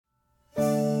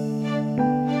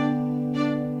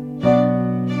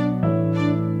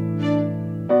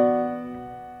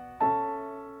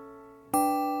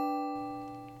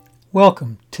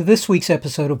Welcome to this week's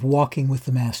episode of Walking with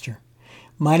the Master.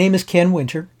 My name is Ken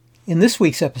Winter, and this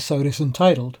week's episode is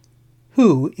entitled,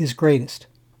 Who is Greatest?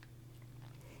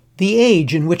 The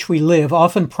age in which we live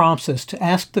often prompts us to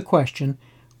ask the question,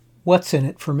 what's in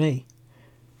it for me?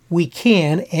 We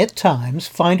can, at times,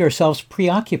 find ourselves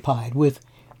preoccupied with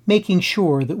making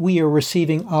sure that we are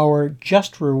receiving our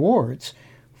just rewards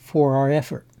for our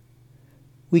effort.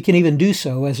 We can even do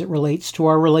so as it relates to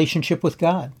our relationship with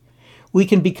God. We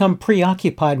can become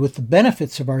preoccupied with the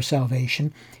benefits of our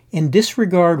salvation and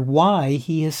disregard why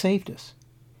He has saved us,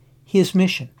 His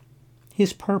mission,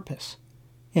 His purpose,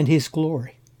 and His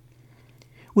glory.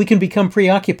 We can become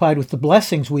preoccupied with the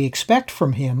blessings we expect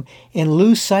from Him and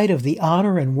lose sight of the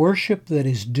honor and worship that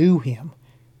is due Him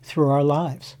through our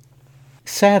lives.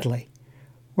 Sadly,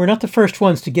 we're not the first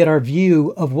ones to get our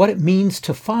view of what it means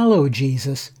to follow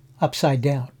Jesus upside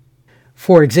down.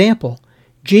 For example,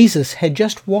 Jesus had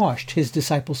just washed His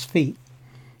disciples' feet.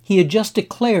 He had just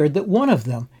declared that one of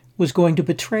them was going to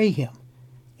betray Him.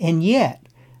 And yet,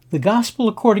 the Gospel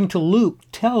according to Luke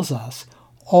tells us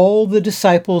all the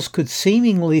disciples could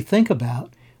seemingly think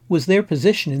about was their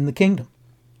position in the kingdom.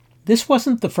 This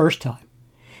wasn't the first time.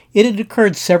 It had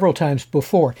occurred several times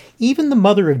before. Even the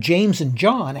mother of James and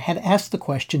John had asked the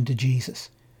question to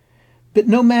Jesus. But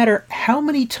no matter how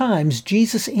many times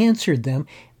Jesus answered them,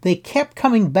 they kept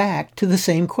coming back to the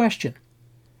same question.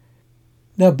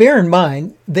 Now bear in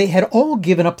mind, they had all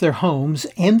given up their homes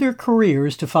and their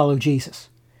careers to follow Jesus.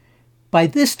 By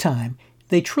this time,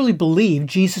 they truly believed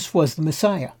Jesus was the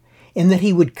Messiah and that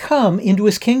He would come into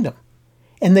His kingdom.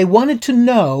 And they wanted to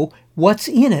know, what's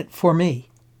in it for me?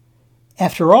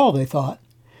 After all, they thought,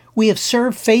 we have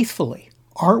served faithfully.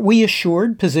 Aren't we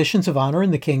assured positions of honor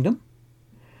in the kingdom?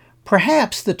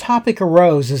 Perhaps the topic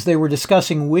arose as they were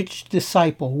discussing which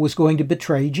disciple was going to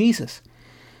betray Jesus.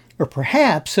 Or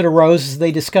perhaps it arose as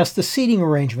they discussed the seating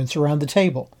arrangements around the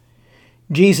table.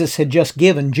 Jesus had just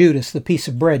given Judas the piece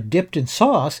of bread dipped in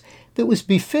sauce that was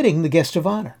befitting the guest of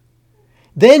honor.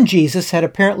 Then Jesus had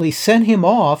apparently sent him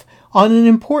off on an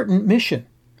important mission.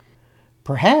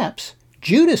 Perhaps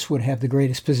Judas would have the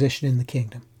greatest position in the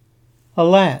kingdom.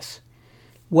 Alas,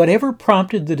 whatever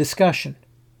prompted the discussion,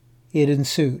 it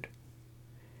ensued.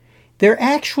 There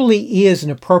actually is an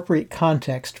appropriate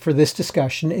context for this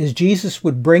discussion as Jesus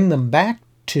would bring them back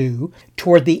to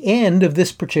toward the end of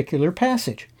this particular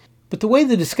passage. But the way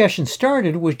the discussion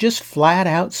started was just flat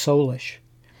out soulish.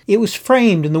 It was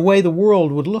framed in the way the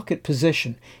world would look at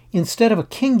position, instead of a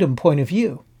kingdom point of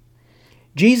view.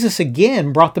 Jesus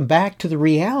again brought them back to the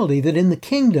reality that in the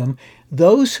kingdom,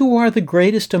 those who are the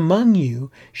greatest among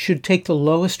you should take the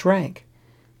lowest rank,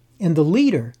 and the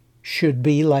leader should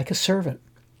be like a servant.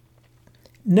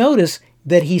 Notice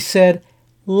that He said,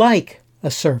 like a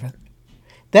servant.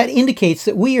 That indicates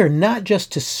that we are not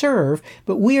just to serve,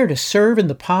 but we are to serve in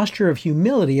the posture of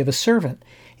humility of a servant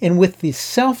and with the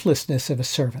selflessness of a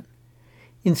servant.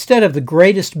 Instead of the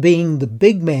greatest being the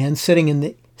big man sitting in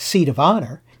the seat of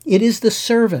honor, it is the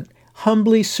servant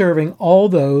humbly serving all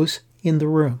those in the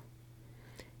room.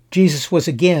 Jesus was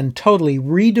again totally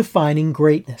redefining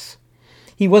greatness.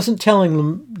 He wasn't telling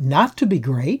them not to be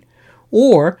great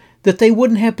or that they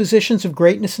wouldn't have positions of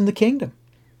greatness in the kingdom.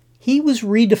 He was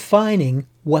redefining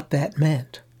what that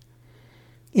meant.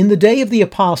 In the day of the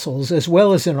apostles, as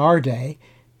well as in our day,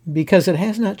 because it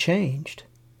has not changed,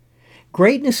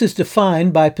 greatness is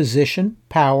defined by position,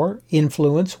 power,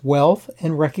 influence, wealth,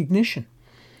 and recognition.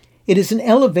 It is an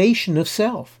elevation of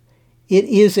self. It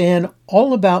is an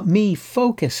all-about-me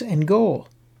focus and goal.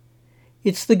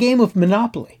 It's the game of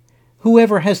Monopoly.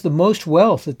 Whoever has the most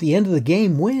wealth at the end of the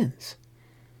game wins.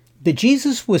 But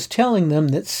Jesus was telling them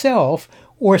that self,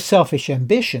 or selfish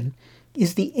ambition,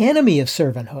 is the enemy of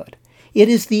servanthood. It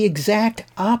is the exact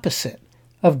opposite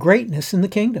of greatness in the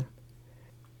kingdom.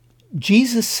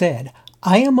 Jesus said,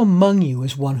 I am among you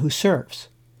as one who serves.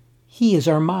 He is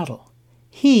our model.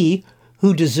 He,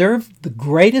 who deserved the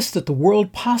greatest that the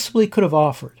world possibly could have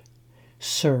offered,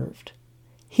 served.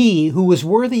 He, who was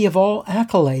worthy of all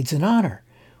accolades and honor,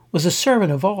 was a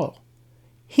servant of all.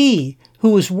 He, who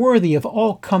was worthy of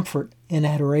all comfort and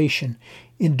adoration,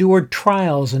 endured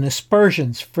trials and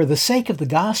aspersions for the sake of the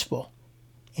gospel,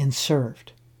 and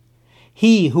served.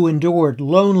 He who endured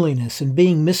loneliness and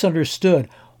being misunderstood,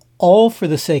 all for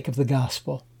the sake of the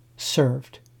gospel,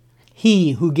 served.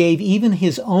 He who gave even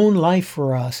His own life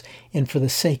for us and for the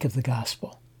sake of the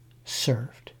gospel,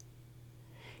 served.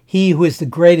 He who is the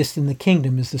greatest in the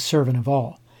kingdom is the servant of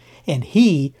all, and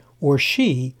he or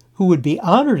she who would be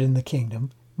honored in the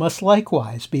kingdom must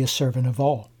likewise be a servant of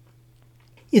all.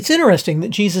 It's interesting that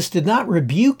Jesus did not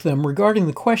rebuke them regarding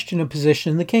the question of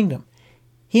position in the kingdom.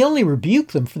 He only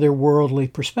rebuked them for their worldly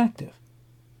perspective.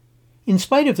 In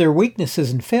spite of their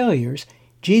weaknesses and failures,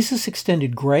 Jesus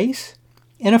extended grace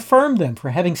and affirmed them for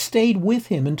having stayed with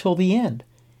him until the end,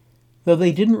 though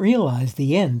they didn't realize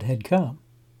the end had come.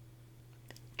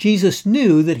 Jesus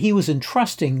knew that he was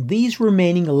entrusting these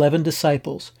remaining 11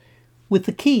 disciples with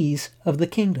the keys of the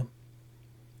kingdom.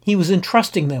 He was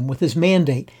entrusting them with his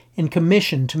mandate and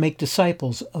commission to make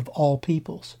disciples of all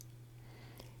peoples.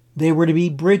 They were to be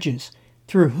bridges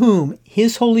through whom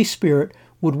his Holy Spirit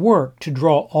would work to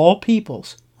draw all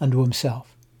peoples unto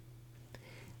himself.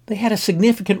 They had a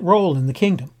significant role in the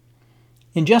kingdom.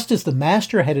 And just as the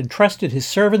master had entrusted his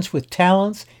servants with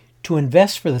talents to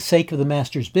invest for the sake of the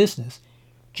master's business,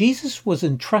 Jesus was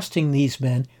entrusting these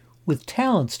men with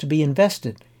talents to be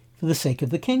invested for the sake of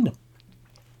the kingdom.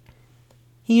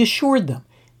 He assured them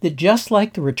that just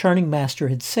like the returning master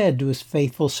had said to his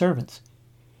faithful servants,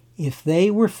 if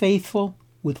they were faithful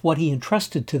with what he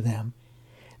entrusted to them,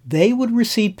 they would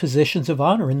receive positions of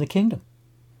honor in the kingdom.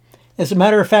 As a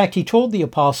matter of fact, he told the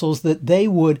apostles that they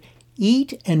would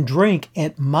eat and drink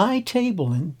at my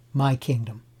table in my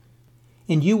kingdom,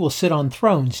 and you will sit on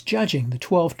thrones judging the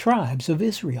 12 tribes of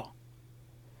Israel.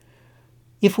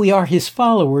 If we are his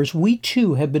followers, we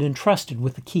too have been entrusted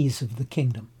with the keys of the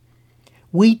kingdom.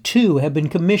 We too have been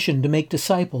commissioned to make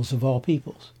disciples of all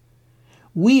peoples.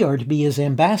 We are to be his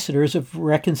ambassadors of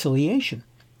reconciliation,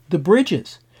 the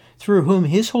bridges through whom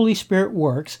his Holy Spirit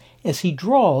works as he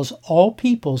draws all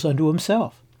peoples unto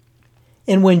himself.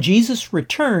 And when Jesus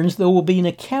returns, there will be an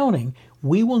accounting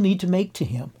we will need to make to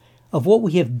him of what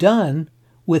we have done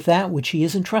with that which he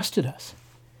has entrusted us.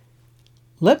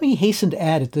 Let me hasten to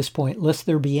add at this point, lest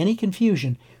there be any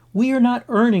confusion, we are not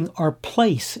earning our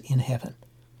place in heaven.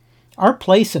 Our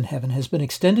place in heaven has been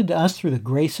extended to us through the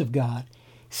grace of God,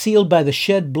 sealed by the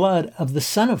shed blood of the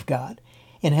Son of God,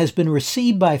 and has been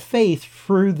received by faith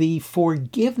through the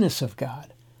forgiveness of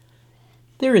God.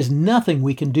 There is nothing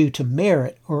we can do to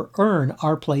merit or earn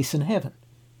our place in heaven.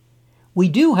 We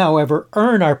do, however,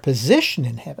 earn our position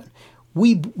in heaven.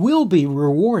 We will be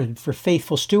rewarded for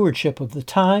faithful stewardship of the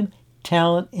time,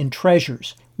 talent, and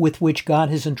treasures with which God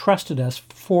has entrusted us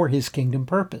for his kingdom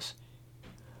purpose.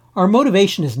 Our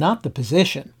motivation is not the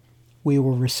position we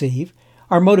will receive.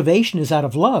 Our motivation is out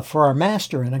of love for our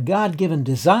Master and a God-given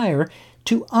desire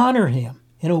to honor him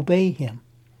and obey him.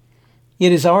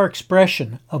 It is our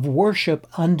expression of worship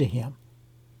unto him.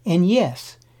 And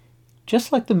yes,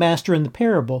 just like the Master in the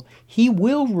parable, he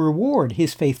will reward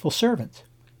his faithful servants.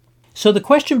 So the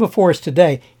question before us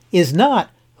today is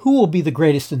not who will be the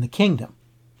greatest in the kingdom.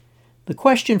 The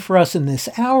question for us in this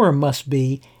hour must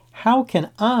be, how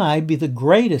can I be the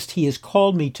greatest he has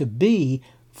called me to be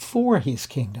for his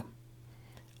kingdom?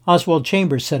 Oswald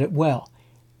Chambers said it well.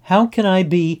 How can I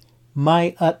be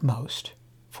my utmost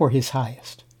for his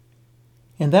highest?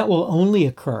 And that will only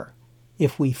occur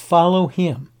if we follow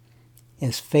him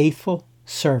as faithful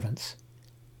servants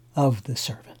of the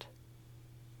servant.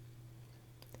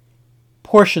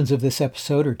 Portions of this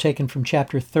episode are taken from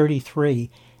chapter 33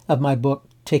 of my book,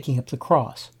 Taking Up the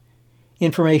Cross.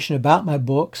 Information about my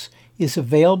books is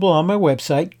available on my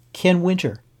website,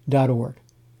 kenwinter.org.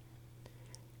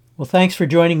 Well, thanks for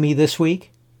joining me this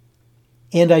week,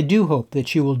 and I do hope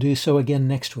that you will do so again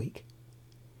next week,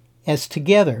 as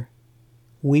together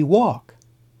we walk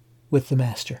with the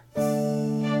Master.